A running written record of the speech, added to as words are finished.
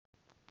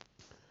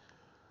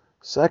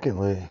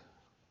Secondly,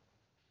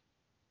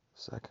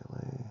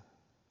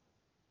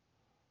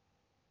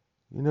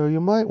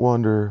 you might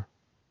wonder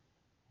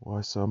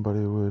why somebody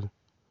would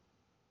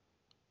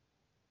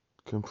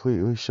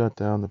completely shut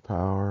down the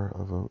power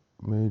of a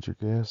major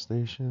gas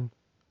station,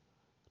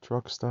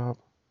 truck stop,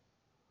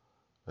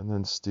 and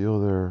then steal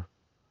their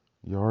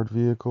yard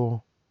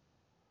vehicle,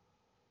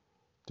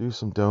 do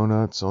some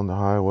donuts on the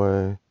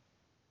highway,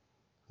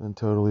 then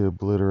totally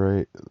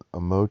obliterate a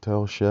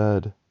motel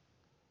shed,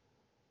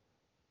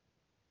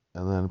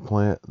 and then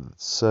plant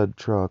said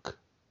truck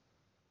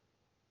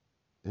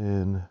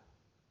in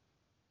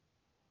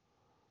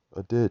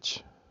a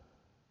ditch.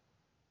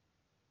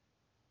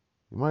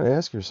 You might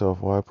ask yourself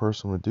why a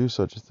person would do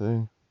such a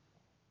thing.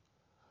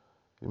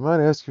 You might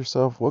ask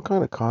yourself, what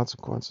kind of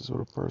consequences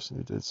would a person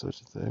who did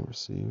such a thing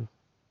receive?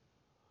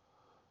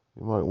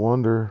 You might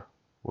wonder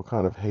what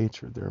kind of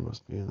hatred there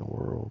must be in the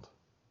world.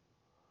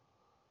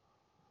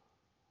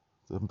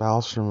 The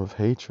maelstrom of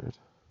hatred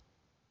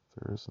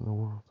there is in the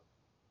world.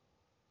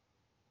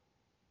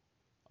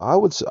 I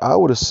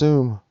would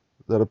assume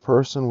that a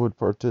person would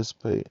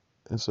participate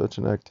in such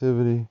an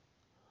activity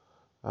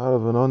out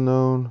of an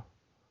unknown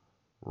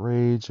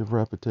rage of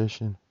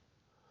repetition.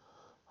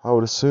 I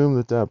would assume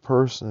that that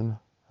person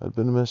had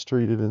been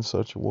mistreated in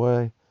such a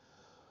way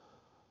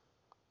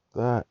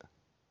that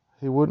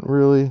he would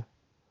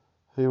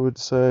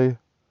say,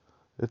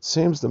 it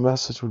seems the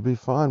message would be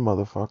fine,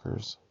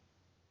 motherfuckers.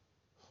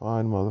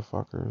 Fine,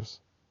 motherfuckers.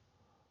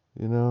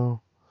 You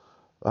know,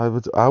 I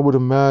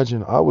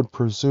would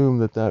presume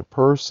that that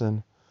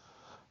person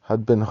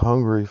had been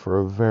hungry for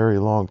a very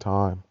long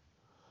time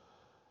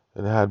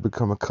and had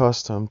become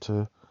accustomed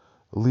to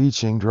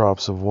leeching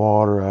drops of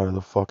water out of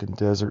the fucking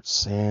desert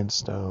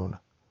sandstone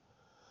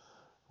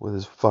with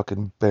his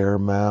fucking bare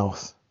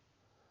mouth,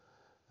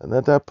 and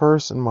that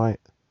person might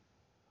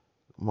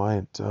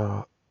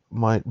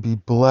be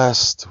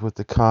blessed with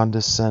the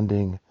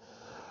condescending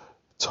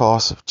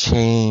toss of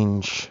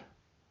change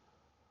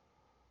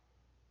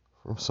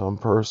from some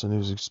person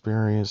who's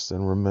experienced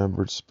and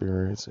remembered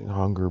experiencing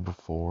hunger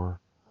before.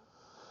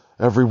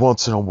 Every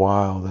once in a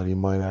while that he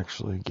might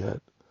actually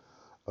get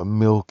a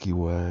Milky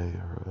Way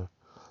or a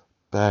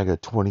bag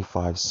of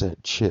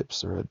 25-cent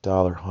chips or a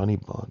dollar honey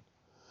bun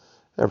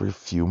every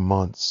few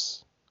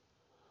months.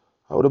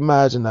 I would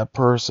imagine that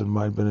person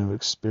might have been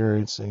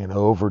experiencing an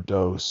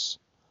overdose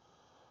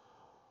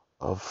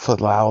of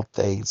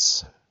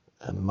phthalates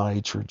and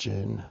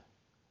nitrogen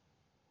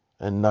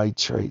and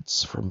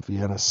nitrates from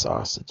Vienna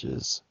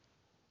sausages.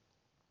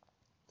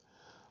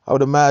 I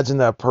would imagine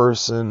that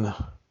person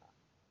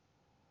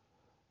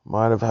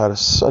might have had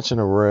such an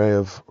array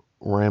of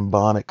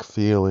rambonic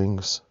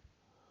feelings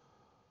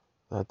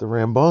that the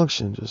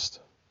rambunction just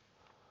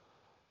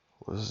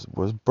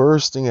was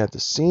bursting at the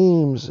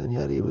seams, and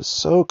yet he was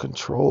so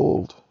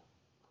controlled,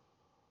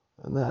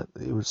 and that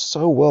he was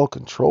so well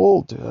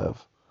controlled to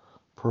have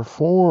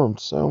performed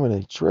so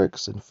many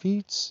tricks and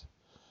feats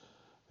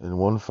in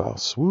one foul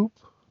swoop,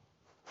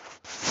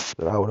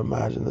 that I would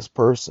imagine this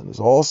person is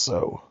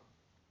also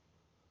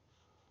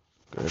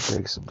going to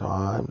take some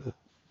time to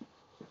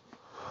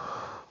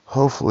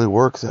hopefully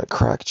work that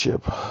crack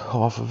chip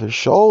off of his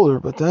shoulder,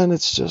 but then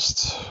it's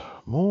just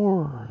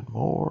more and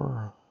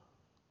more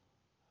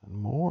and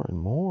more and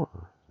more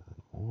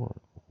and more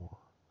and more.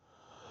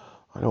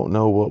 I don't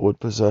know what would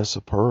possess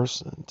a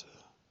person to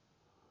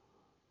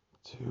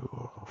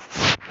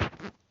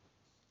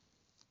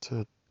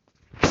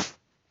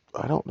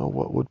I don't know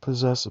what would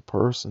possess a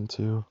person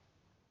to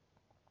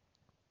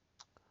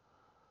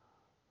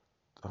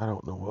I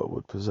don't know what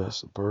would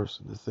possess a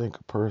person to think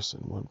a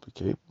person wouldn't be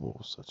capable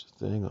of such a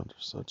thing under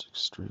such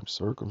extreme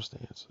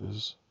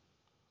circumstances.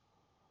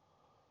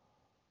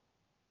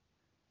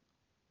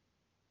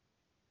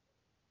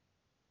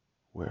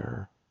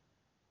 Where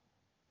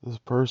this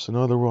person,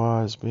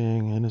 otherwise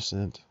being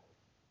innocent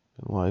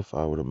in life,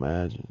 I would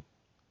imagine,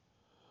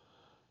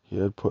 he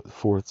had put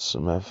forth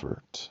some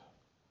effort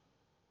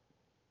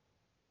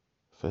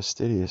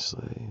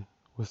fastidiously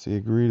with the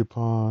agreed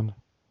upon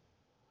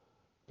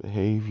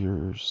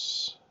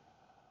behaviors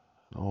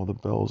and all the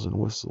bells and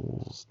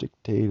whistles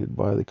dictated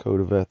by the code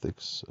of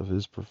ethics of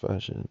his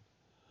profession.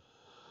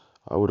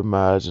 I would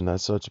imagine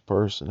that such a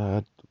person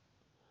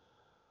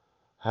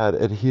had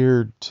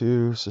adhered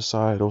to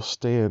societal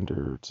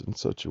standards in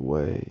such a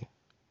way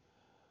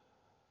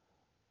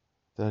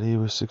that he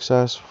was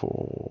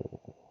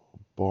successful,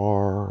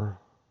 bar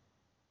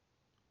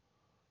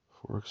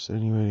for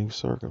extenuating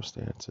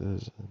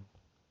circumstances. And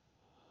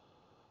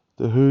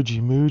the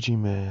hoogie moogie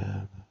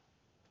man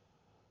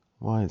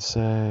might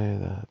say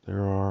that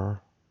there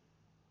are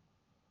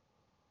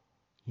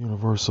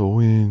universal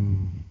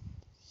winds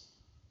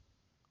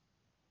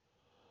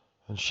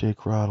and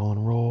shake, rattle,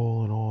 and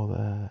roll and all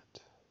that.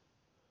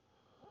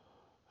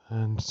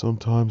 And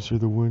sometimes you're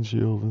the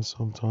windshield and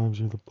sometimes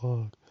you're the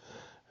bug.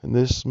 And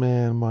this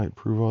man might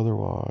prove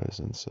otherwise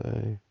and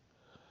say,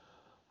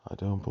 I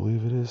don't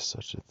believe it is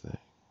such a thing.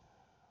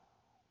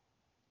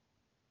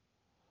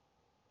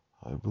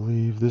 I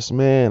believe this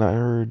man. I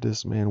heard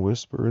this man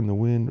whisper in the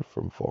wind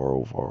from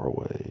far, far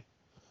away.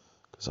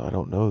 Because I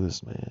don't know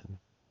this man.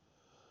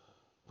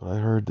 But I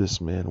heard this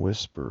man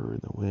whisper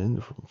in the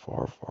wind from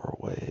far, far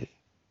away.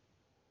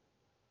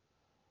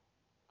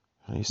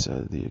 And he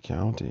said the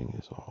accounting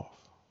is off.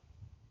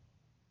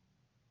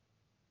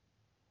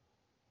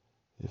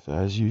 If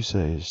as you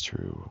say is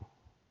true,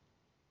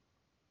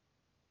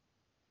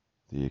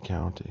 the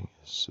accounting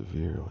is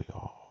severely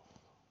off.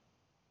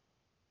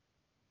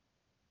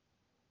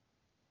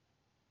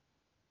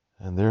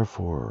 And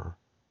therefore,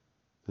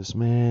 this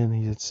man,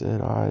 he had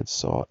said, I had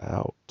sought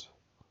out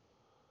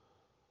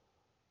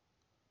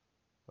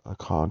a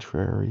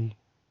contrary,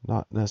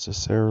 not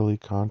necessarily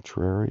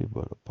contrary,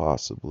 but a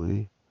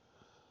possibly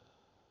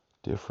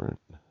different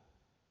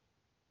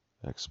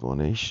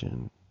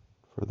explanation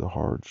for the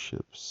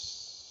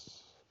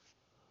hardships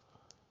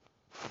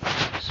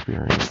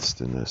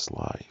experienced in this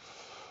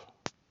life.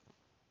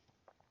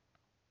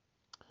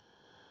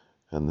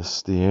 And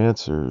the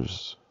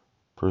answers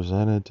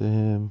presented to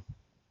him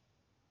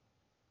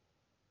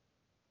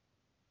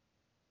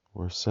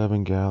were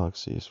 7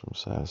 galaxies from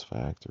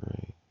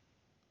Satisfactory.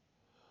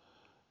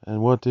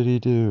 And what did he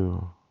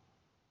do?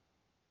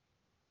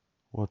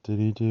 What did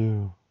he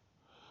do?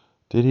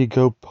 Did he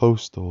go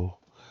postal?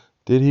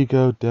 Did he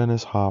go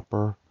Dennis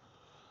Hopper?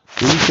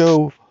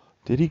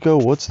 Did he go,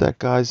 what's that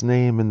guy's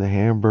name in the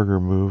hamburger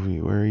movie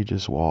where he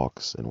just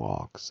walks and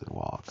walks and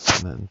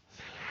walks and then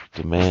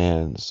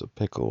demands a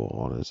pickle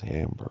on his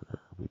hamburger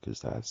because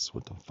that's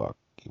what the fuck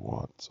he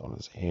wants on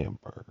his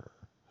hamburger.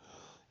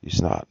 You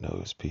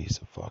snot-nosed piece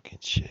of fucking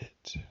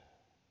shit.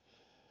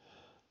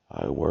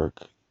 I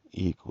work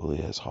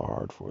equally as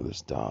hard for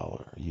this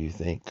dollar you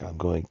think I'm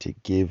going to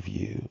give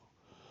you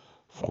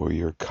for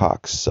your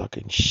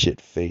cock-sucking,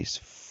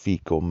 shit-faced,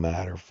 fecal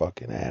matter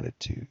fucking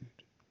attitude.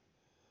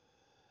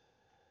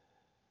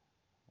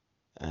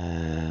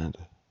 And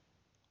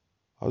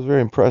I was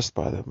very impressed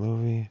by that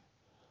movie.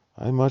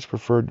 I much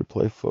preferred to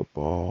play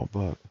football,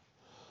 but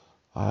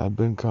I had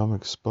become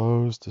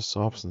exposed to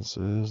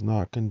substances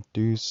not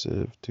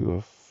conducive to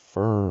a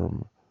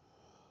firm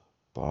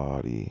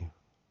body.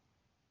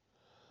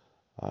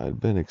 I had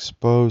been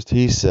exposed,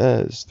 he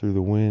says, through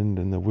the wind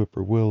and the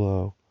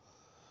whippoorwillow,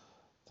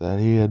 that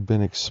he had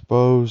been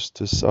exposed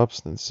to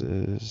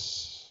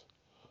substances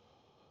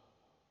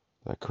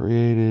that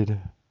created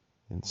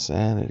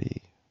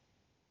insanity.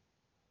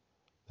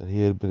 That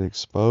he had been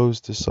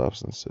exposed to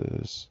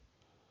substances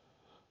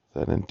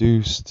that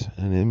induced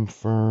an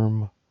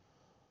infirm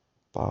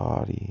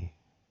body.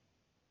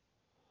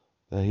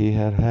 That he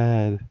had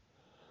had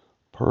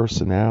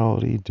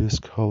personality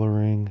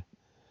discoloring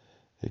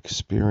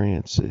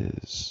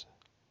experiences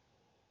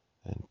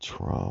and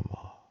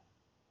trauma.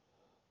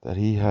 That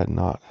he had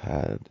not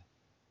had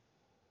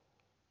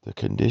the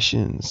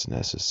conditions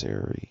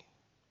necessary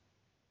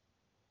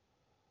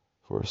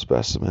for a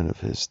specimen of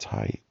his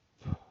type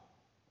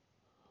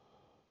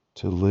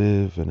to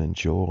live and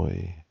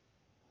enjoy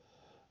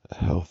a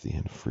healthy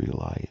and free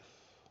life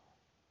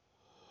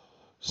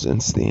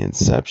since the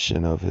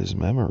inception of his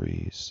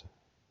memories.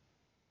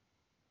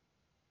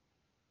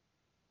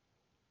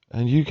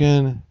 And you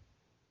can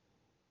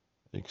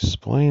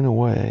explain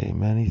away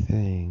many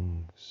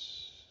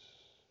things,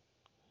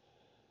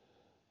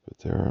 but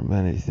there are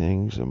many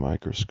things a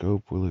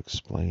microscope will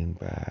explain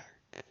back.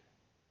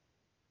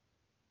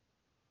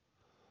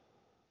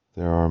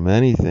 There are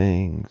many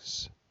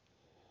things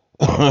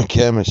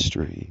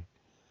chemistry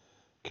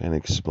can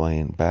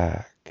explain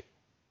back.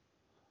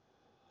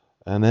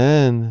 And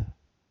then,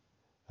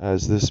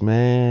 as this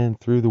man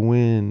through the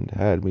wind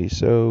had me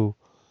so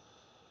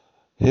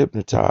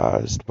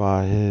hypnotized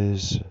by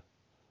his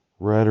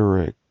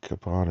rhetoric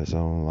upon his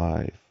own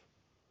life,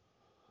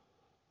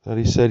 that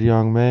he said,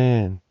 young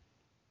man,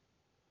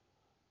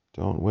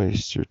 don't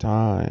waste your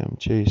time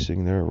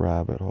chasing their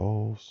rabbit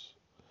holes,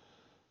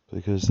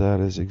 because that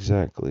is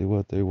exactly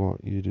what they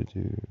want you to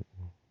do.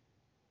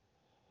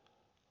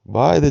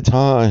 By the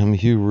time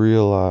you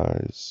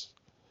realize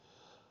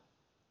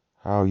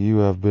how you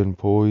have been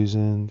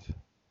poisoned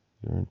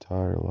your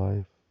entire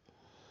life,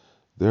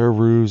 their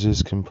ruse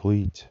is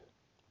complete.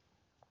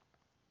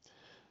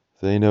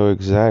 They know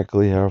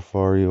exactly how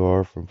far you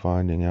are from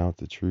finding out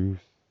the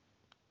truth.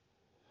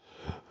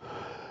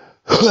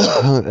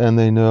 And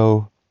they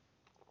know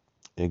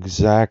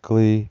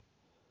exactly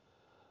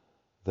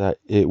that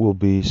it will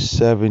be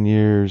 7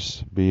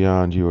 years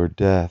beyond your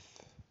death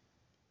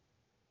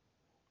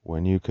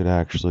when you could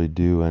actually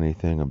do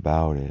anything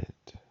about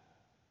it.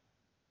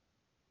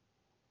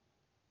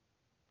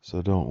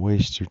 So don't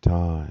waste your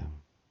time,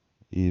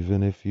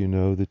 even if you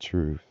know the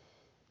truth.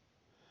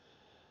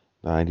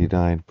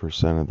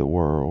 99% of the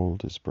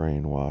world is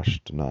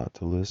brainwashed not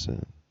to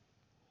listen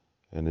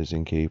and is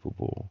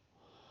incapable,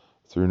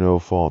 through no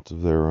fault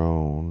of their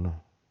own.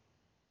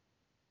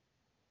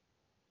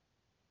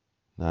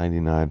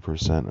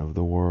 99% of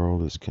the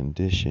world is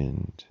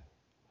conditioned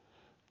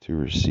to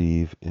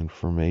receive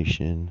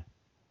information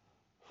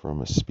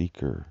from a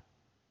speaker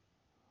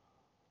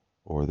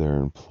or their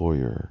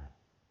employer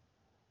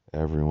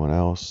Everyone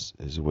else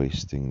is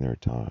wasting their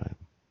time.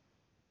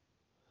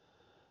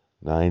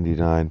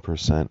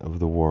 99% of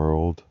the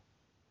world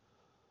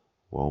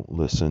won't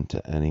listen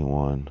to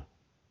anyone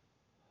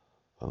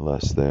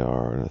unless they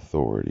are an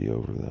authority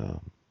over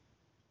them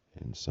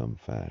in some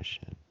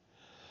fashion.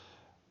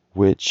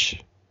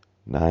 Which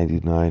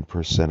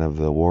 99% of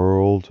the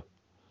world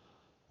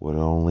would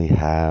only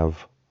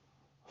have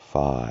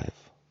 5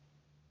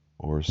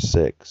 or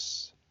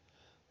 6,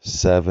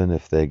 7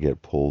 if they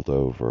get pulled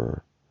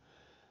over.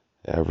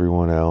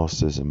 Everyone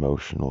else is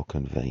emotional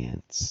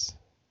conveyance.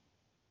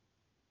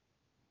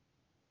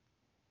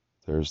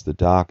 There's the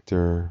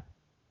doctor,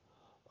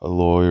 a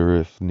lawyer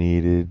if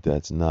needed,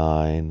 that's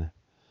 9,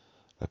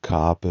 a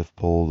cop if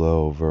pulled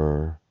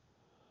over,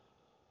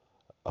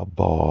 a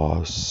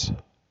boss,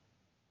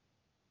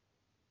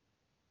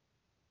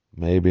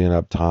 maybe an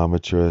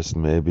optometrist,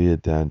 maybe a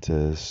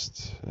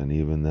dentist, and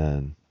even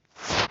then,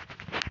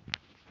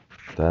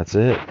 that's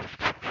it.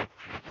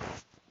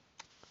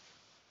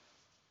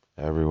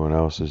 Everyone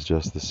else is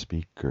just the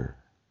speaker.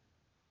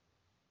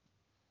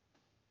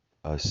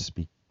 A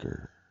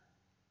speaker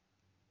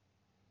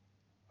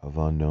of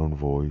unknown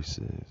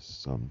voices,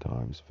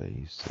 sometimes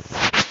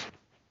faces.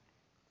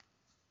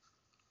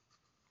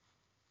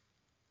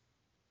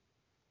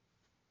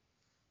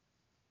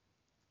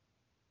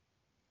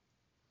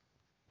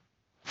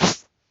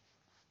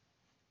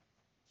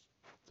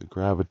 The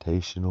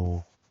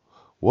gravitational.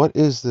 What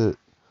is the.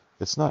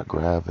 It's not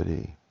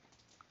gravity.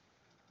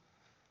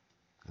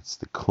 It's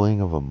the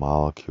cling of a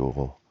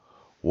molecule.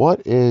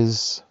 What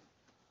is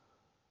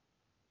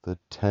the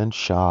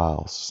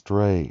tensile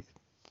strength?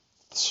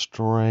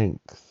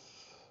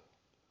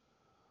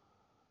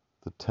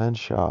 The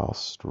tensile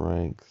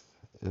strength.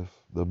 If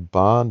the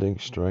bonding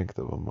strength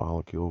of a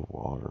molecule of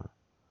water.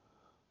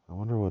 I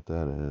wonder what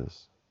that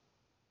is.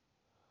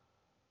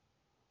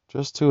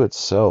 Just to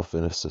itself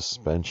in a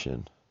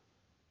suspension.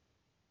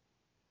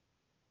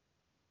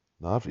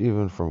 Not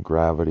even from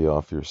gravity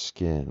off your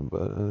skin,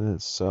 but in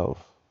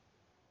itself.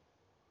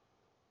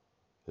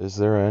 Is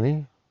there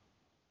any?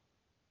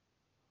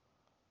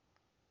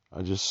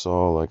 I just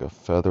saw like a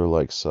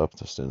feather-like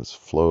substance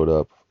float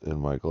up in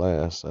my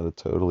glass at a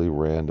totally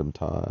random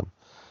time.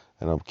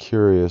 And I'm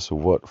curious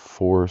what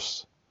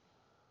force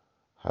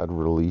had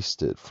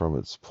released it from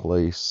its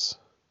place.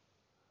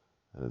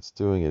 And it's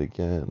doing it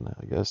again.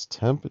 I guess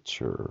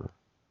temperature.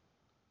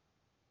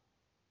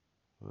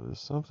 But there's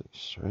something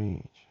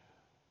strange.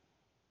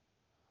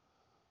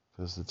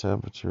 Because the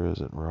temperature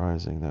isn't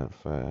rising that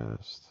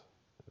fast.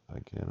 I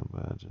can't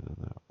imagine in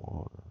that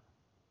water.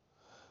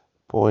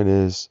 Point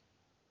is,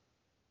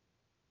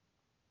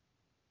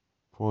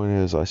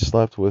 I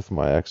slept with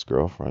my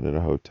ex-girlfriend in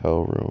a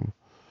hotel room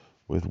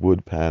with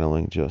wood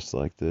paneling just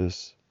like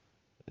this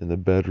in the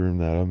bedroom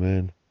that I'm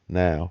in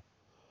now.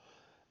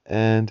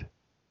 And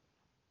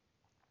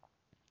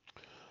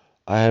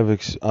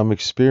I'm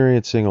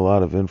experiencing a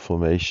lot of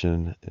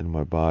inflammation in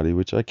my body,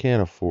 which I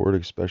can't afford,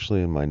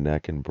 especially in my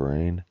neck and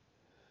brain.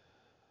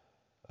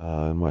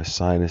 In my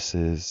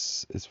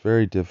sinuses, it's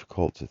very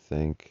difficult to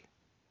think.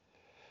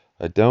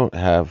 I don't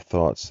have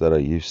thoughts that I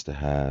used to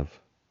have.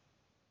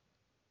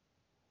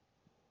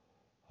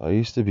 I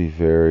used to be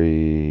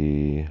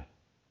very,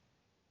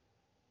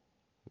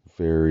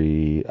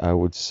 I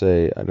would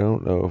say, I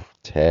don't know if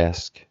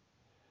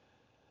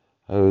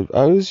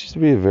I used to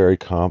be a very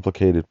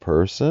complicated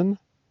person,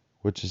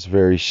 which is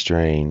very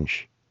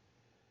strange.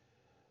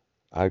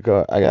 I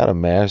got a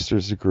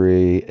master's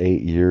degree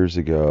 8 years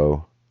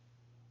ago,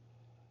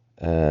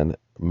 and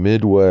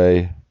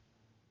midway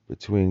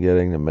between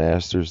getting the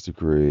master's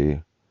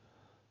degree,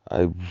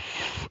 I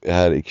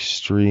had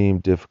extreme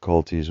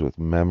difficulties with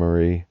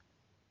memory.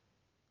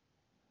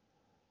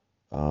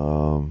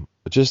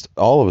 Just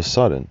all of a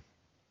sudden,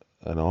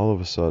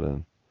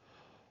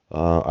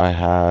 I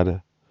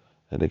had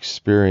an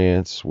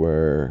experience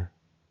where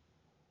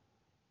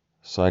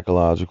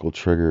psychological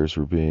triggers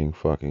were being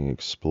fucking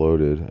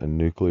exploded and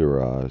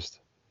nuclearized,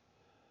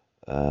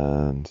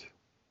 and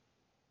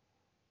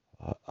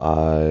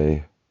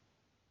I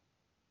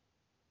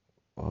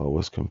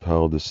was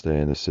compelled to stay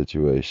in the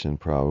situation,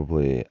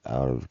 probably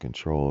out of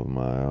control of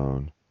my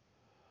own,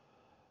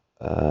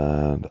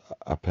 and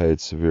I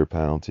paid severe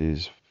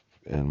penalties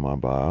in my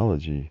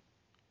biology,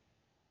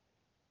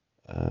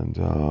 and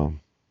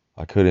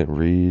I couldn't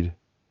read.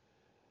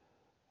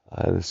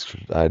 I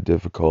had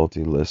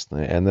difficulty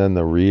listening, and then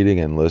the reading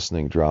and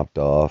listening dropped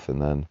off,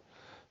 and then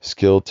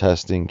skill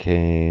testing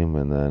came,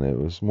 and then it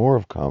was more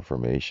of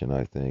confirmation,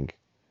 I think,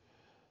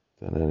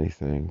 than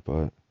anything.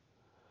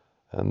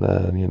 And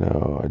then,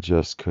 I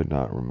just could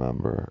not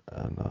remember,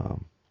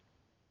 and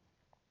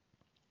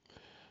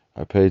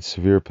I paid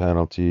severe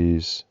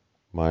penalties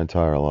my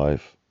entire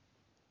life,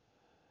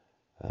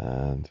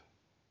 and,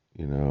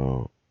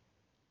 and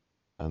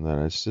then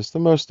it's just the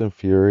most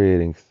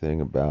infuriating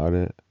thing about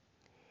it.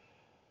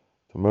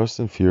 The most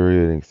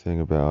infuriating thing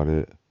about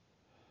it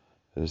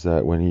is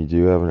that when you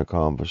do have an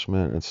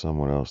accomplishment and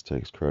someone else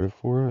takes credit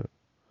for it,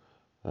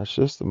 that's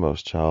just the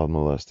most child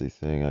molesting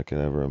thing I could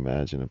ever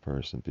imagine a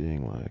person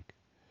being like.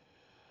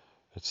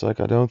 It's like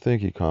I don't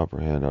think you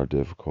comprehend how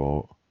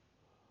difficult.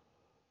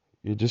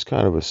 You just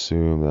kind of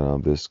assume that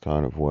I'm this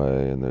kind of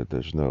way and that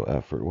there's no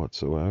effort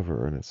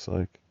whatsoever. And it's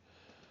like,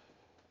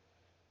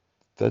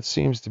 that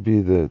seems to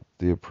be the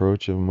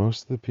approach of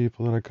most of the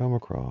people that I come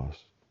across.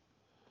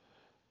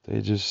 They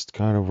just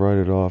kind of write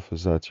it off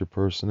as that's your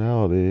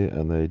personality,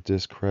 and they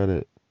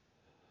discredit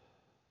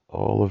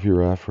all of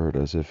your effort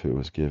as if it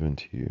was given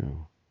to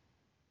you.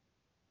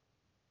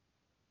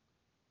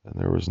 And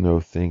there was no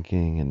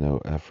thinking and no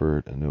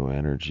effort and no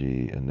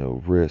energy and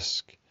no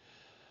risk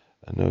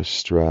and no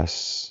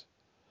stress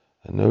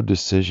and no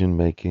decision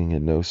making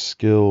and no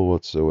skill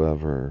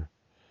whatsoever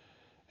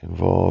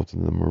involved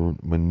in the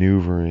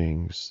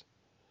maneuverings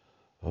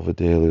of a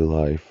daily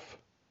life,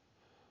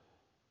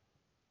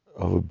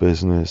 of a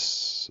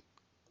business,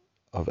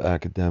 of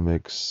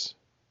academics,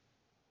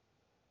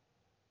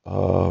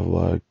 of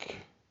like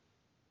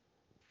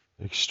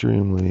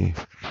extremely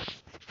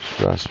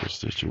stressful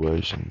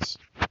situations.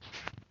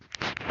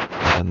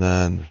 And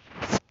then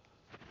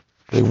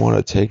they want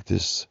to take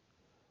this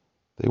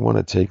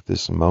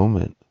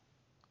moment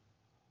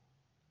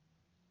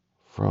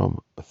from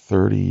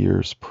 30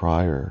 years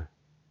prior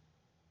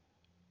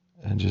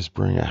and just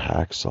bring a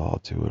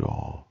hacksaw to it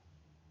all.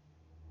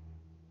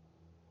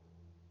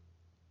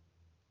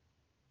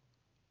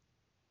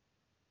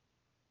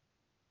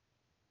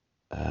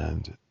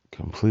 And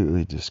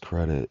completely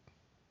discredit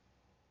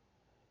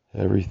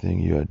everything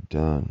you had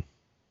done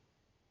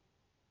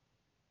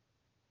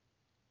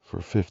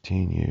for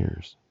 15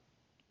 years.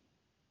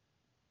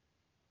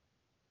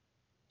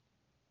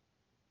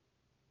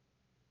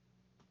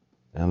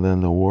 And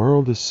then the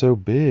world is so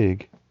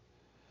big,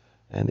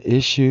 and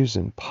issues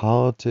and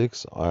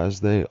politics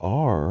as they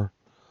are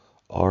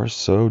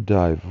so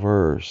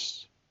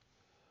diverse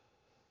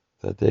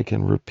that they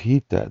can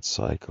repeat that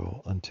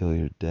cycle until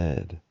you're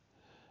dead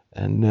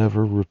and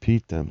never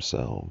repeat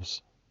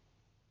themselves.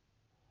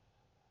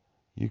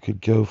 You could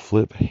go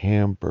flip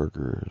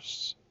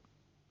hamburgers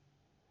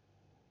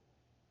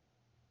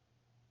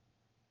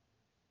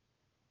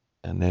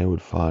and they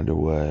would find a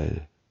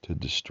way to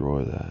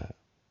destroy that.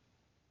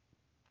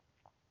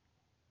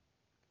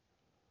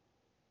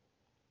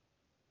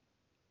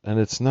 And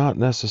it's not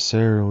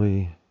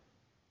necessarily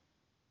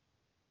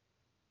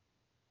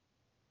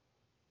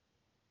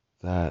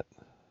that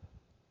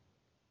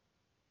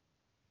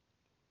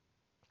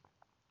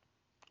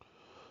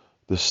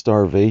the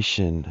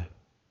starvation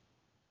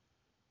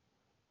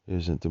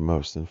isn't the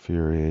most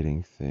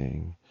infuriating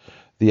thing.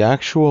 The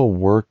actual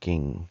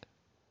working,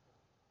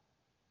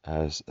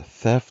 as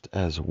theft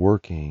as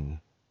working,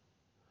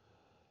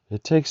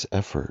 it takes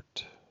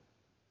effort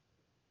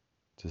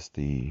to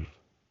thieve.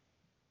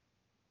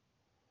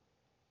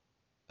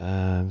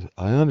 And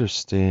I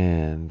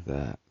understand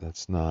that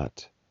that's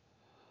not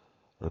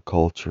a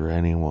culture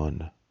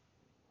anyone,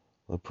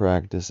 a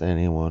practice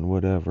anyone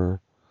would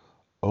ever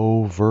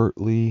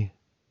overtly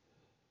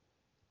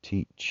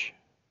teach.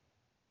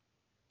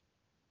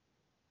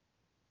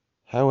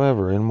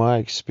 However, in my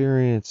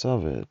experience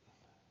of it,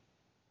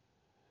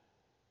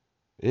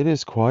 it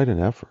is quite an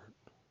effort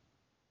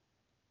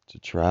to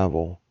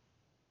travel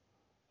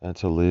and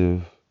to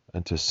live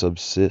and to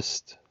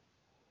subsist.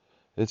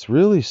 It's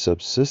really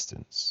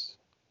subsistence.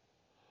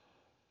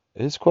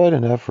 It's quite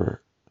an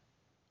effort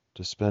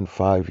to spend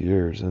 5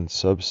 years in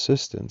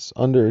subsistence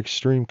under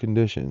extreme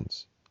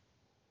conditions.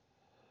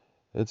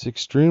 It's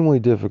extremely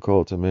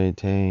difficult to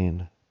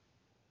maintain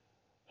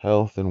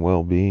health and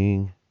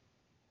well-being,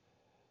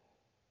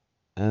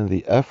 and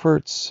the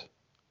efforts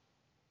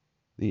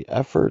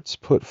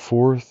put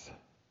forth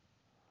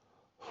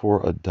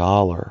for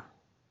 $1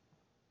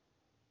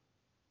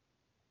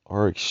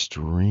 are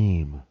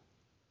extreme.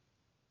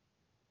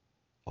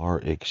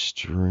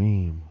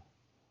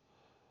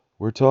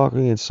 We're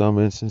talking in some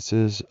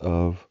instances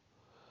of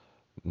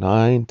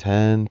 9,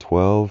 10,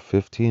 12,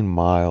 15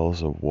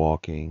 miles of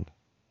walking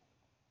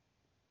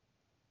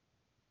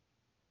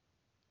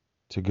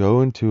to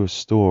go into a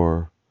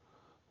store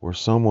where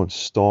someone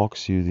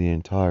stalks you the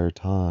entire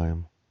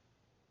time,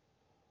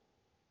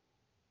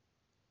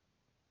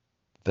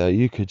 that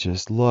you could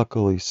just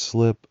luckily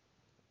slip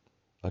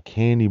a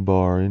candy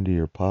bar into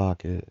your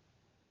pocket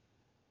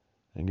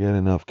and get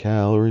enough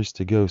calories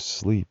to go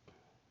sleep.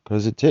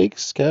 Because it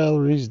takes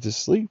calories to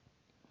sleep.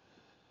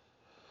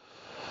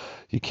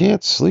 You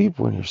can't sleep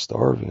when you're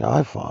starving,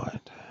 I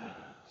find.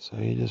 So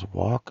you just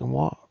walk and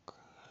walk.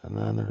 And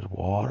then there's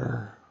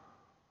water.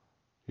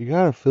 You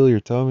gotta fill your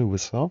tummy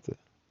with something.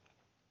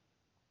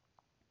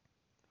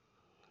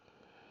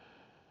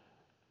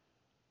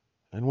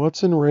 And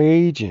what's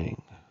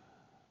enraging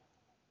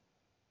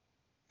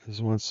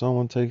is when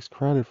someone takes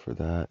credit for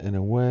that in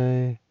a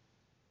way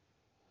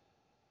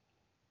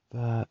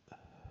that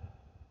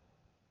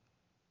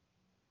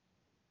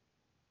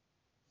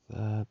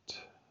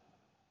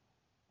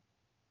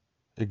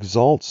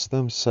exalts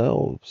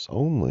themselves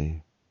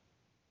only.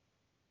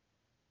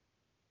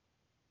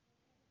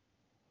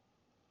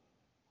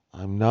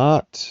 I'm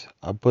not,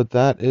 but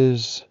that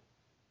is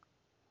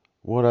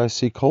what I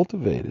see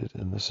cultivated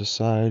in the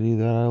society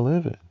that I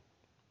live in.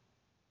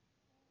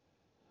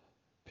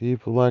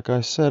 People, like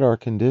I said, are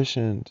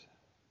conditioned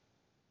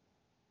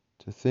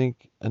to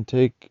think and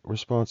take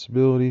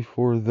responsibility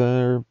for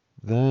them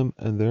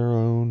and their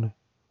own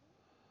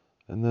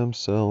and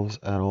themselves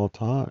at all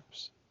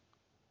times.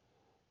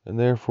 And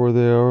therefore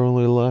they are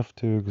only left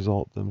to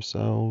exalt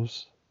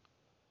themselves.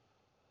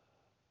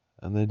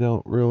 And they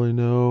don't really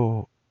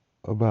know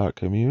about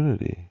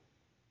community.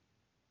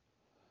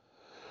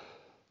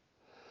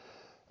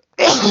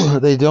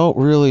 They don't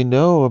really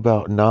know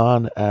about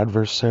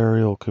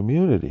non-adversarial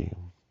community.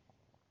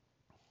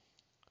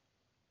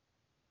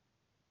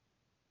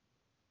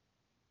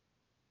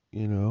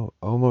 You know,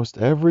 almost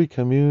every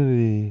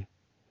community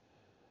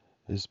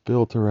is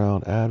built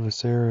around an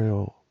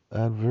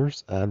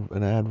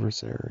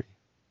adversary.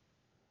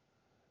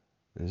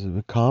 There's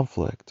a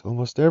conflict.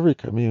 Almost every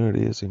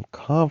community is in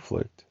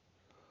conflict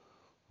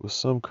with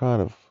some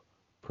kind of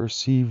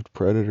perceived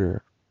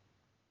predator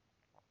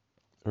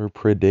or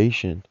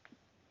predation.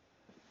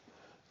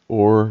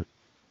 And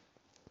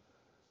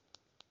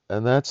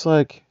that's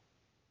like,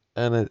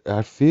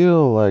 I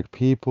feel like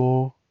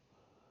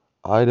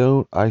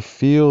I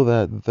feel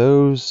that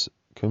those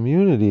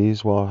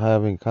communities, while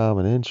having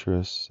common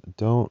interests,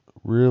 don't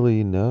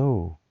really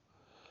know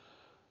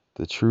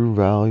the true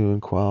value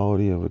and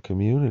quality of a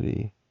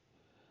community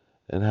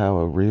and how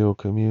a real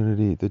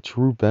community, the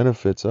true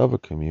benefits of a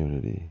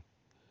community.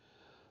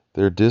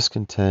 They're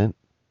discontent.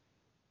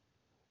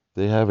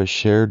 They have a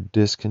shared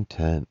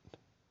discontent.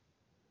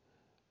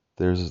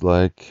 There's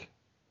like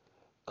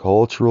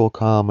cultural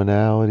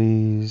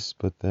commonalities,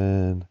 but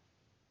then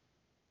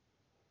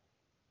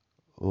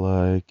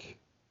like,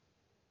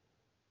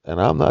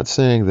 and I'm not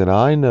saying that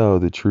I know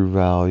the true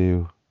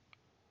value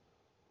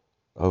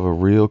of a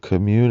real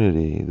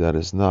community that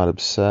is not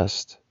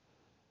obsessed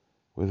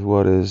with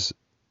what is,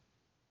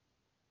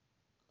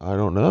 I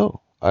don't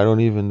know. I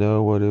don't even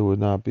know what it would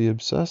not be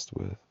obsessed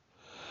with.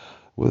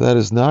 Well, that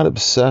is not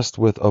obsessed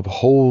with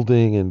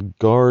upholding and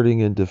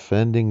guarding and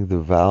defending the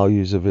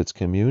values of its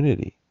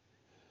community.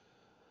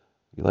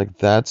 Like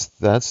that's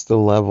the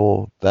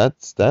level,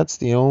 that's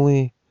the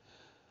only,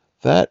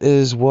 that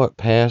is what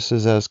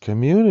passes as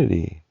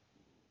community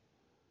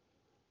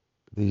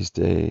these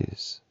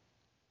days.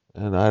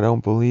 And I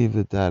don't believe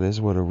that that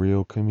is what a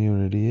real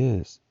community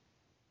is.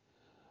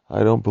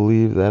 I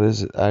believe that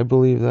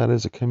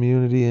is a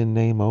community in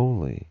name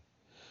only.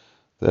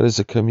 That is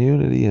a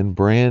community in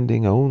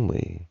branding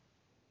only.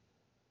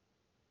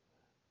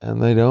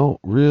 And they don't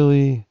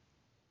really,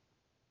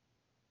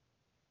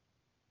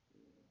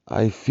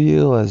 I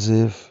feel as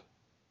if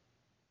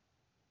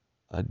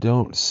I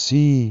don't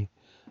see,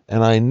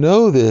 and I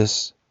know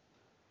this,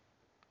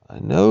 I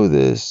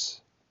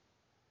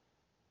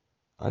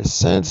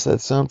sense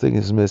that something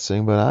is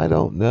missing, but I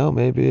don't know,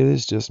 maybe it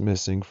is just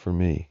missing for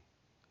me.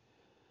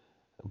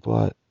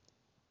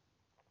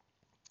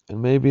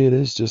 And maybe it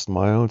is just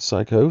my own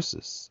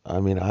psychosis. I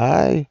mean,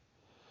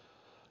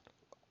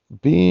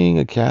 being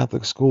a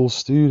Catholic school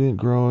student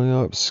growing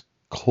up,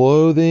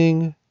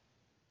 clothing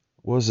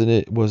was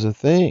a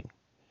thing.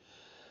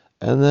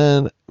 And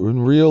then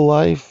in real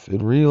life,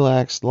 in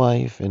relaxed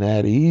life, in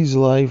at ease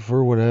life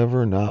or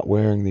whatever, not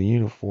wearing the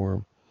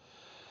uniform,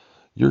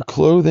 your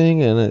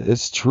clothing, and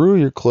it's true,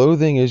 your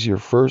clothing is your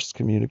first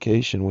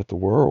communication with the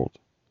world.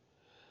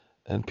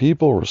 And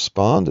people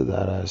respond to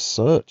that as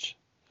such.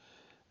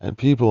 And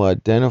people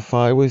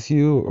identify with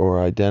you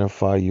or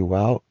identify you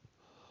out,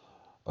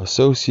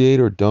 associate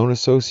or don't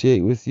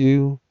associate with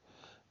you.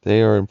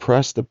 They are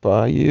impressed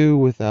by you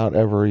without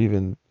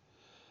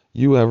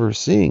you ever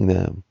seeing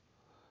them.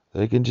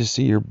 They can just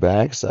see your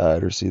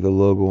backside or see the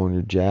logo on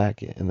your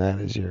jacket, and that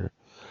is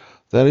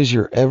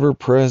your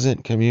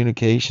ever-present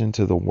communication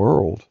to the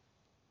world.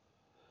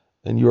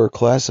 And you are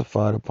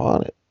classified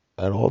upon it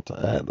at all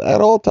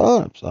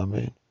times. I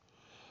mean,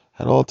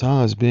 at all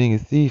times, being a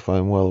thief,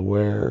 I'm well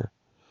aware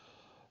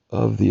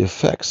of the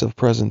effects of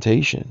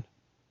presentation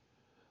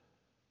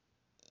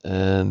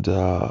and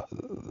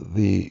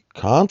the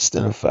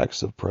constant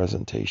effects of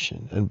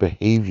presentation and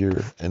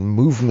behavior and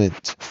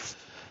movement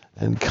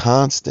and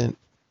constant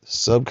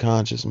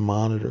subconscious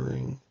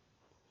monitoring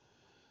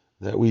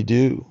that we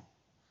do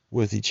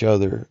with each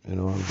other in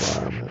our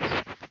environment.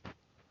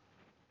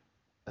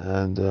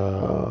 And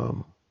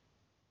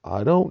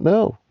I don't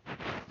know.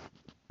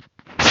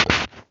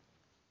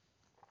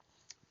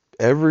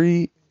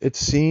 It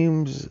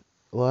seems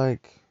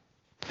like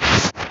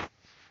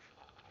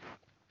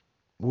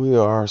we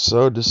are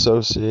so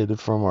dissociated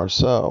from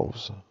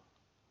ourselves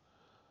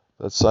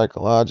that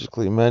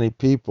psychologically many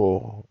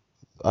people,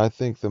 I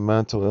think the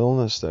mental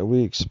illness that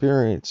we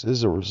experience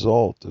is a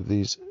result of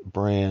these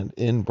brand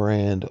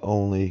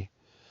only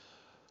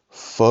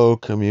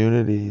faux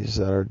communities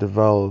that are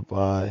developed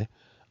by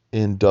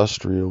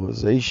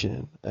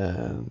industrialization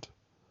and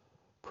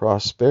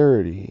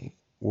prosperity,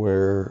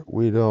 where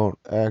we don't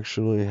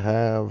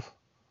have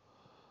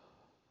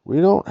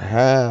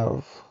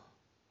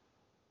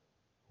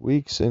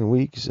weeks and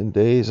weeks and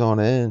days on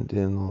end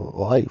in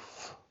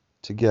life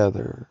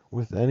together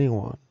with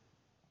anyone.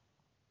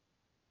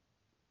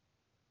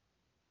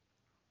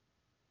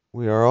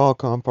 We are all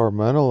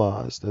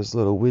compartmentalized as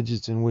little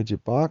widgets in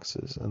widget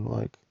boxes, and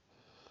like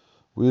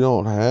we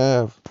don't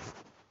have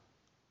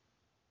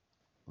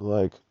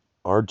like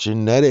our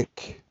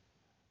genetic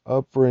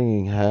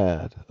upbringing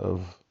had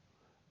of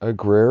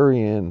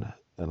agrarian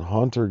and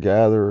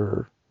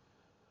hunter-gatherer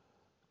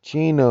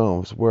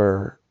genomes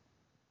where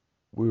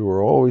we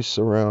were always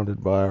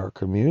surrounded by our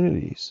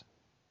communities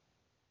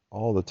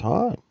all the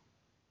time.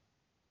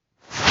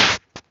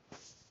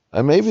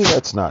 And maybe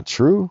that's not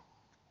true.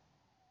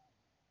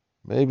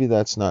 Maybe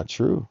that's not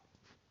true.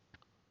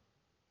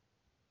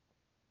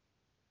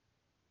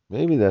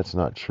 Maybe that's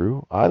not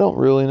true. I don't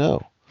really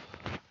know.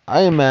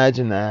 I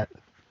imagine that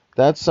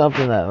that's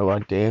something that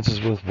like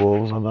Dances with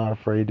Wolves. I'm not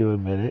afraid to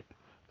admit it.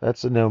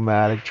 That's a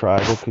nomadic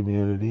tribal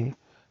community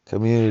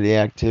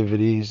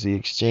activities, the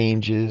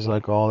exchanges,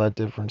 like all that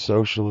different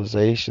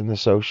socialization, the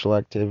social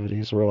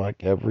activities were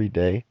like every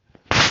day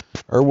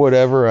or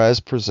whatever as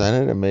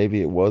presented, and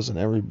maybe it wasn't.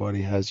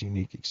 Everybody has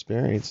unique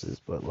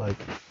experiences, but like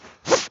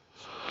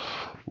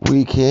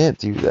we can't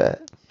do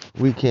that.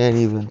 We can't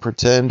even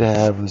pretend to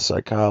have the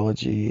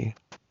psychology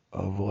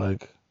of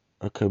like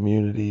a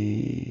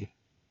community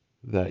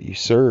that you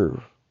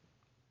serve.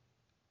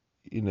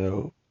 You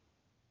know,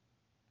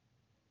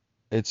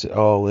 it's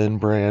all in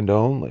brand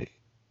only.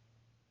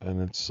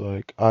 And it's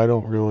like, I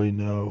don't really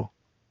know.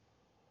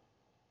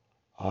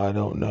 I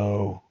don't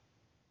know.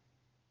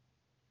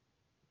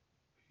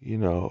 You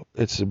know,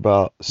 it's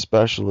about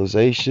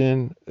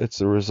specialization.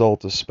 It's a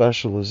result of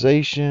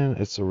specialization.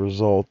 It's a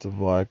result of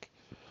like,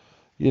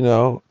 you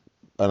know,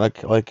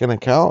 like an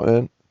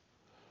accountant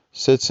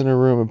sits in a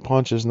room and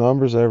punches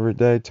numbers every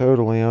day,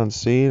 totally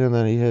unseen, and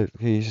then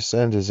he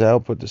sends his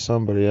output to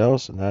somebody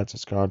else, and that's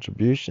his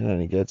contribution,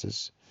 and he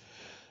gets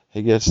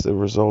the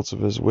results of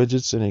his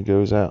widgets, and he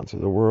goes out into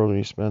the world and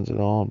he spends it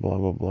all, and blah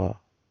blah blah,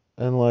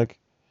 and like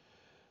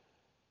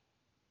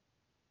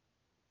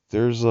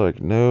there's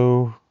like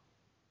no,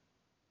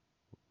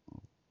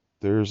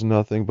 there's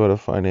nothing but a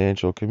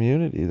financial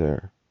community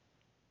there,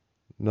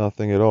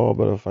 nothing at all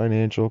but a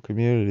financial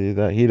community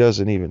that he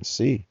doesn't even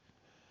see.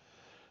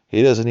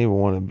 He doesn't even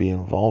want to be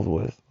involved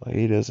with. Like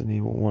he doesn't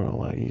even want to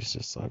like. He's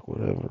just like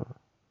whatever.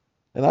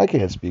 And I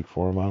can't speak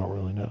for him. I don't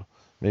really know.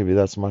 Maybe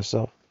that's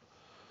myself.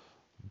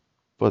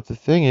 But the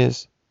thing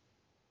is,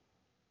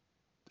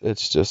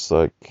 it's just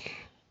like,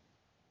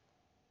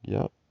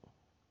 yep.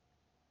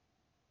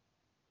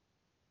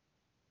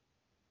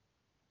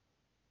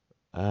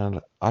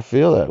 And I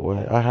feel that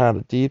way. I had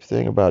a deep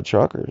thing about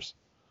truckers,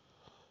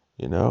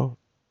 you know,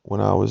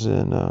 when I was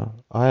in,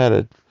 I had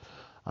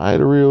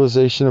a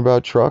realization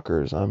about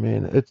truckers. I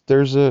mean,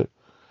 there is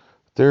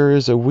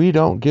a we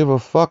don't give a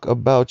fuck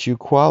about you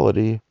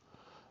quality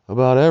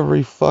about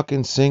every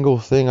fucking single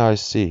thing I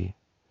see.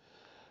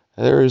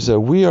 There is a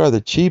we are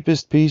the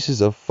cheapest pieces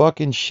of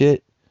fucking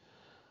shit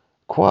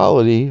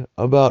quality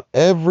about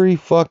every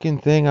fucking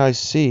thing I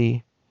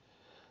see.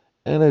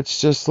 And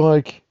it's just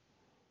like,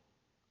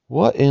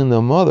 what in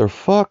the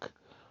motherfuck?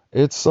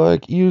 It's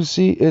like, you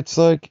see, it's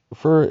like,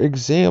 for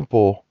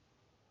example,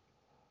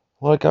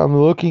 like I'm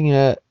looking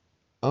at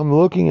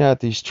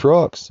these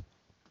trucks,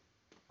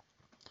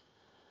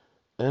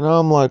 and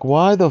I'm like,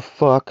 why the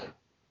fuck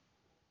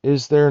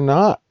is there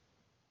not?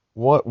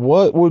 What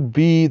would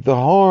be the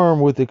harm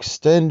with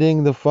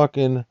extending the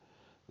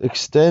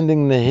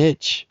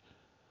hitch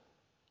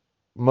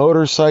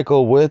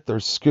motorcycle width or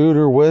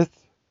scooter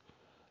width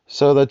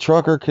so the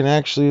trucker can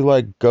actually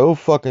like go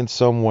fucking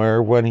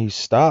somewhere when he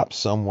stops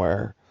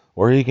somewhere,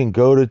 where he can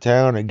go to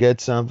town and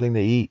get something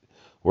to eat,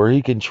 where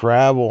he can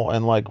travel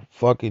and like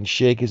fucking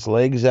shake his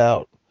legs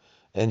out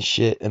and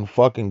shit and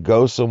fucking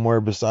go somewhere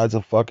besides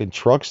a fucking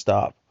truck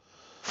stop.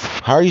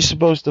 How are you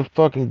supposed to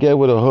fucking get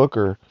with a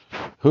hooker?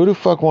 Who the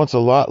fuck wants a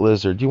lot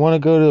lizard? Do you want to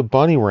go to the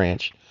bunny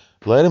ranch?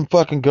 Let him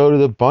fucking go to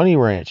the bunny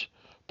ranch.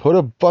 Put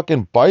a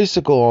fucking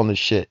bicycle on the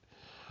shit.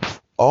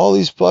 All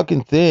these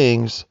fucking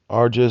things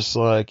are just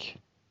like,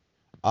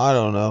 I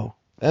don't know.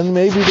 And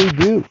maybe they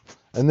do.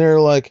 And they're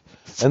like,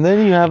 and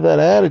then you have that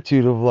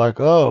attitude of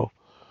like, oh,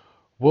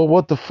 well,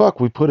 what the fuck?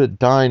 We put a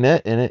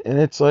dinette in it. And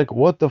it's like,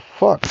 what the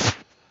fuck?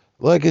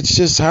 Like, it's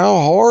just, how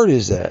hard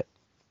is that?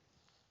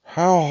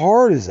 How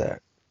hard is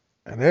that?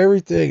 And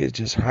everything, it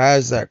just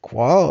has that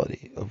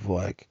quality of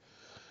like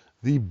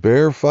the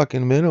bare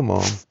fucking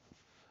minimum.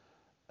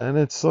 And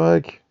it's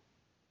like,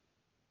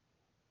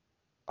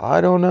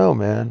 I don't know,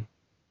 man.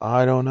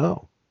 I don't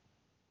know.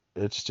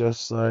 It's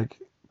just like,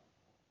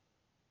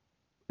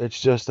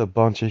 it's just a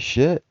bunch of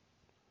shit.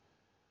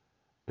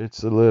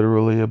 It's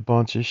literally a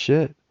bunch of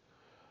shit.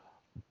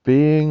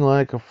 Being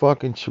like a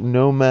fucking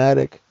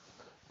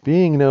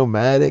being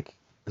nomadic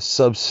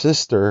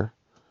subsister,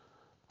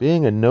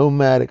 being a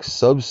nomadic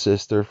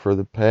subsister for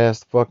the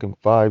past fucking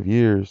 5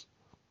 years.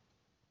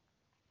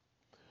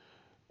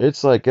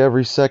 It's like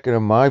every second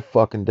of my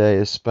fucking day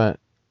is spent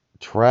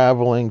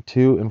traveling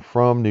to and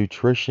from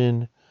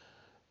nutrition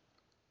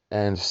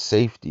and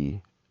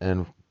safety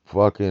and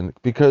fucking,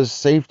 because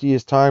safety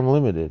is time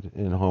limited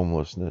in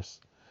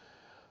homelessness.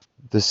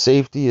 The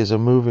safety is a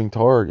moving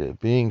target.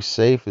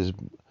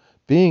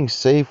 being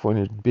safe when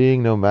you're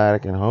being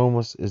nomadic and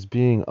homeless is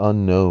being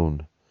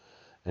unknown.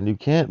 And you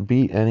can't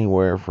be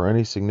anywhere for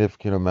any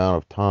significant amount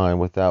of time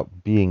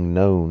without being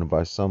known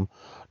by some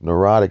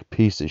neurotic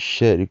piece of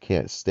shit who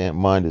can't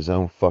mind his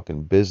own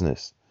fucking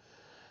business.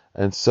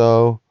 And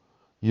so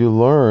you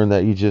learn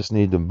that you just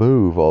need to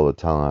move all the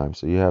time.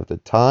 So you have to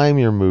time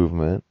your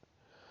movement.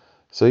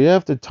 So you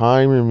have to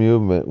time your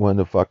movement when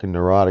the fucking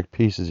neurotic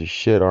pieces of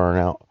shit aren't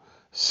out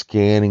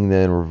scanning the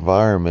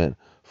environment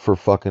for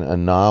fucking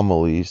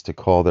anomalies to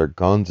call their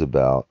guns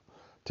about,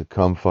 to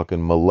come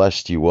fucking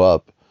molest you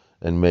up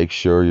and make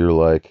sure you're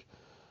like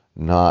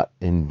not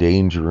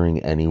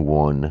endangering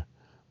anyone,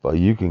 but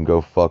you can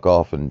go fuck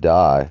off and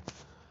die.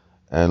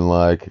 And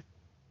like,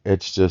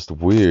 it's just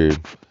weird.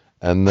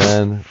 And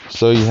then,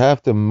 so you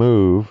have to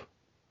move,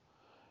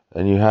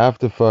 and you have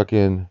to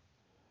fucking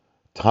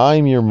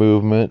time your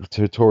movement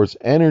towards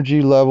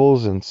energy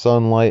levels and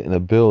sunlight and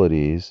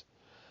abilities.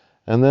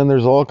 And then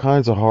there's all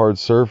kinds of hard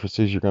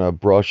surfaces you're going to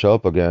brush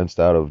up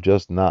against out of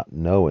just not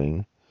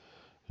knowing.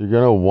 You're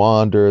going to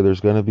wander.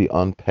 There's going to be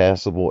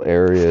unpassable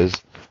areas.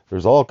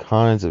 There's all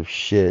kinds of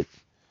shit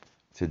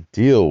to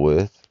deal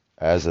with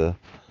as a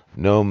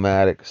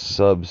nomadic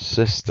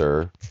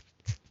subsister.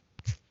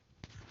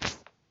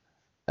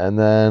 And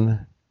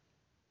then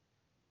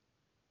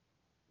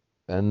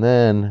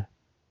there's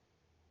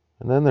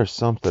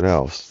something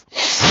else.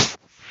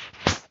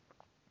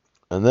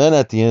 And then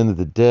at the end of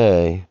the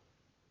day,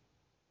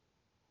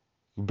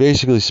 you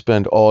basically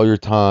spend all your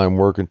time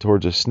working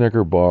towards a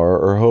Snicker bar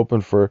or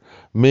hoping for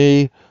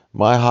me.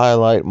 My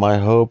highlight, my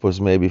hope was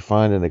maybe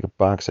finding a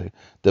box.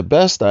 The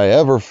best I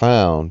ever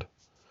found,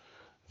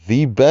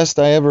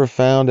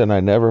 and I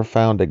never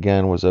found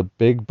again, was a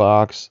big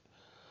box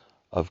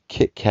of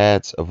Kit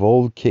Kats, of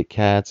old Kit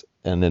Kats,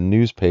 and a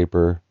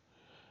newspaper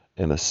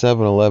in a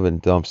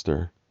 7-Eleven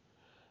dumpster.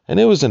 And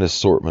it was an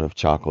assortment of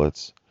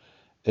chocolates.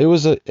 And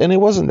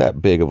it wasn't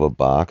that big of a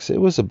box. It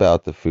was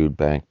about the food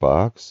bank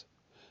box.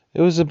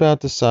 It was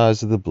about the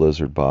size of the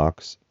Blizzard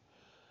box.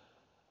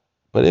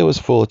 But it was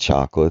full of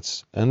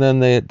chocolates. And then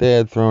they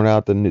had thrown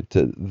out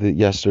the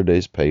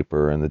yesterday's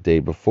paper and the day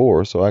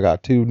before, so I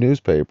got 2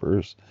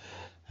 newspapers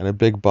and a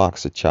big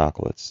box of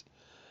chocolates.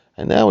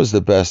 And that was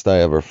the best I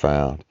ever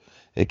found.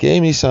 It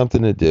gave me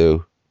something to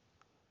do,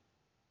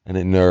 and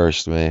it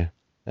nourished me.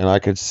 And I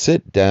could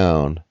sit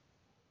down,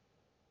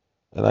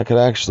 and I could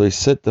actually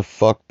sit the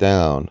fuck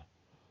down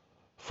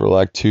for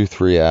like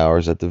 2-3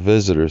 hours at the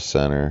visitor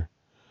center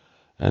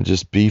and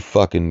just be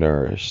fucking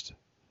nourished.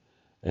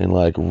 And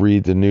like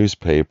read the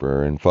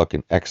newspaper and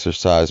fucking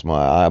exercise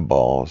my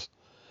eyeballs.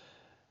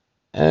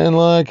 And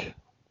like,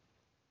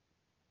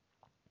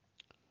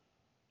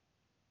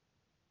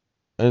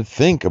 and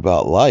think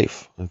about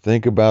life, and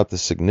think about the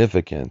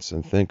significance,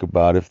 and think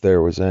about if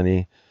there was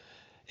any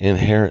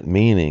inherent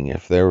meaning,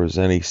 if there was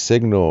any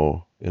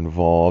signal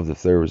involved,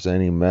 if there was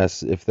any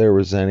if there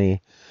was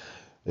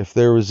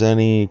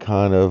any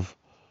kind of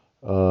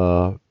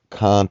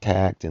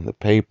contact in the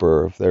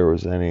paper, if there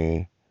was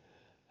any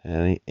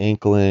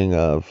inkling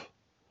of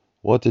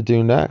what to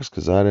do next,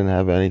 because I didn't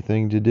have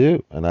anything to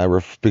do, and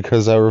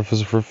because I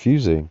was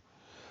refusing.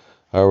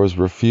 I was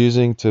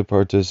refusing to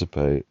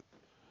participate.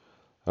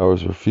 I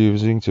was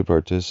refusing to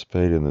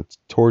participate in the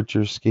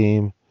torture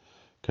scheme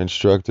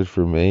constructed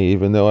for me,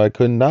 even though I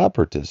could not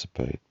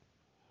participate.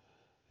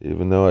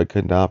 And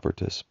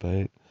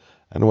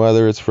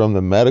whether it's from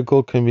the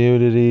medical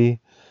community,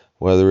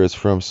 whether it's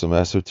from some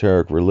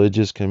esoteric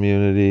religious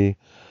community,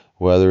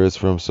 whether it's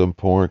from some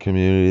porn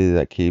community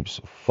that keeps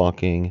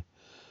fucking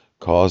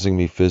causing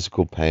me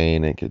physical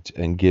pain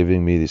and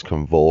giving me these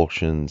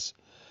convulsions,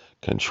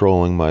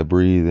 controlling my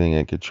breathing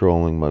and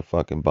controlling my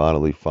fucking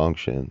bodily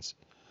functions.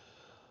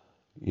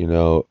 You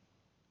know,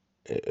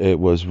 it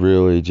was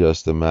really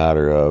just a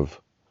matter of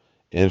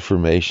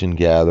information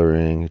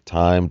gathering,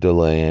 time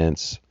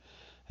delayance,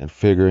 and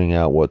figuring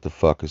out what the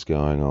fuck is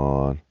going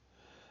on.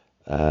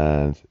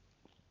 And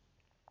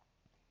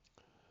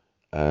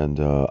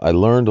I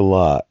learned a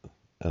lot,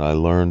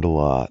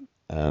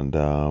 and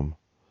I'm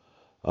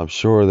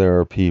sure there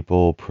are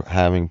people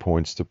having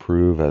points to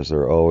prove, as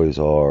there always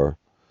are.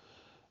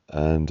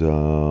 And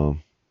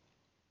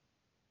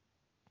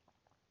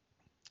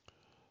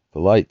the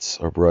lights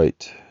are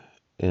bright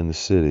in the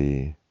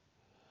city.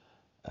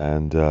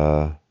 And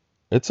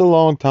it's a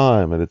long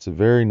time, and it's a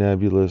very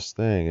nebulous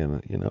thing.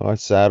 And, you know, I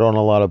sat on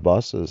a lot of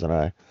buses, and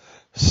I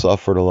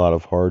suffered a lot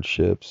of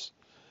hardships.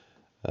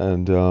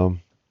 And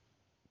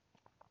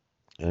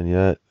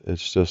yet,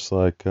 it's just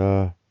like,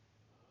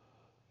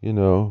 you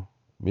know,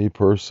 me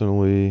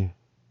personally,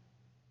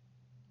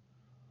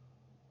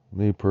 I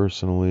think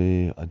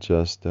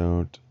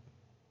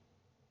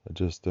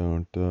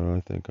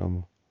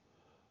I'm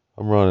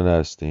running out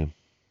of steam.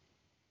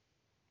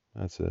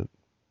 That's it.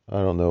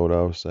 I don't know what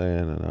I was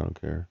saying, and I don't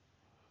care.